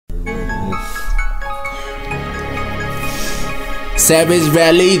Savage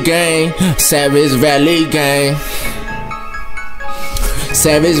Valley gang, Savage Valley gang.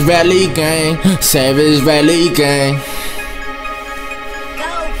 Savage Valley gang, Savage Valley gang.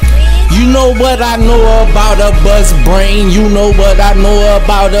 You know what I know about a buzz brain. You know what I know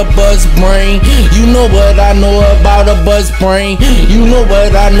about a buzz brain. You know what I know about a buzz brain. You know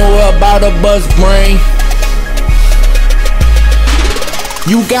what I know about a buzz brain.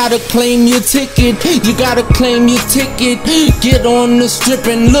 You gotta claim your ticket, you gotta claim your ticket. Get on the strip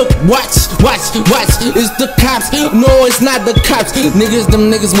and look, watch, watch, watch. It's the cops, no it's not the cops. Niggas, them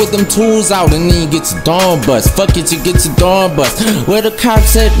niggas with them tools out and then you get your dawn bust. Fuck it, you get your dawn bust. Where the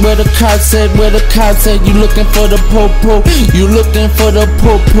cops at, where the cops at, where the cops at? You looking for the po-po, you looking for the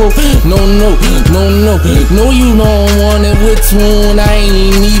po-po. No, no, no, no, no you don't want it with tune. I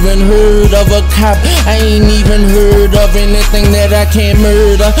ain't even heard of a cop, I ain't even heard of anything that I can't murder.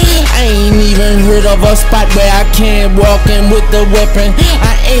 I ain't even heard of a spot where I can't walk in with the weapon.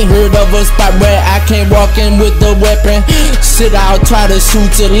 I ain't heard of a spot where I can't walk in with the weapon. Shit, I'll try to shoot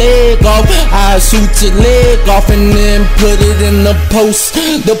your leg off. I'll shoot your leg off and then put it in the post.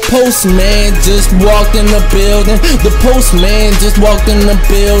 The postman just walked in the building. The postman just walked in the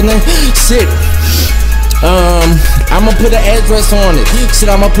building. Shit. I'ma put an address on it. Shit,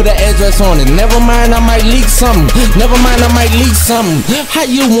 I'ma put an address on it. Never mind, I might leak something. Never mind, I might leak something. How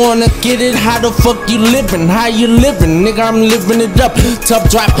you wanna get it? How the fuck you living? How you living? Nigga, I'm living it up. Tough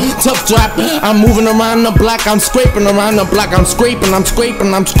drop, tough drop. I'm moving around the block. I'm scraping around the block. I'm scraping, I'm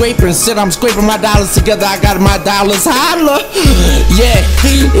scraping, I'm scraping. Shit, I'm scraping my dollars together. I got my dollars. Holla. Yeah,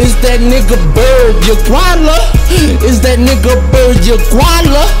 is that nigga Bird your guala? Is that nigga Bird your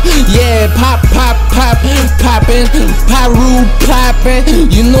guala? Yeah, pop, pop, pop. Poppin', Paru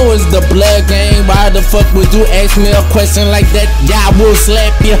poppin'. You know it's the blood game. Why the fuck would you ask me a question like that? Yeah, I will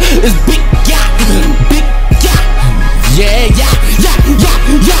slap you. It's big, yeah, big, yeah, yeah, yeah, yeah,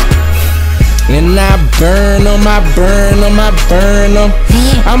 yeah, yeah. And I burn them, I burn them, I burn them.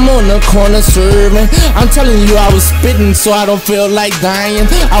 I'm on the corner serving. I'm telling you, I was spitting so I don't feel like dying.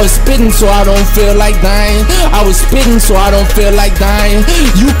 I was spitting so I don't feel like dying. I was spitting so I don't feel like dying.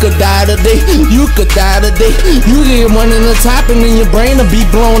 You could die today, you could die today. You get one in the top and then your brain will be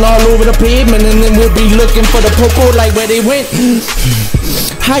blown all over the pavement. And then we'll be looking for the popo like where they went.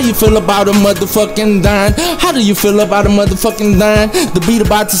 How you feel about a motherfucking dime? How do you feel about a motherfucking dime? The beat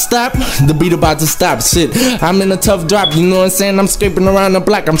about to stop, the beat about to stop. Shit, I'm in a tough drop, you know what I'm saying? I'm scraping around the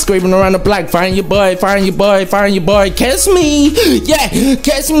block, I'm scraping around the block. Find your boy, find your boy, find your boy. Catch me, yeah,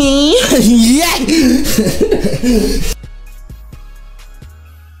 catch me, yeah.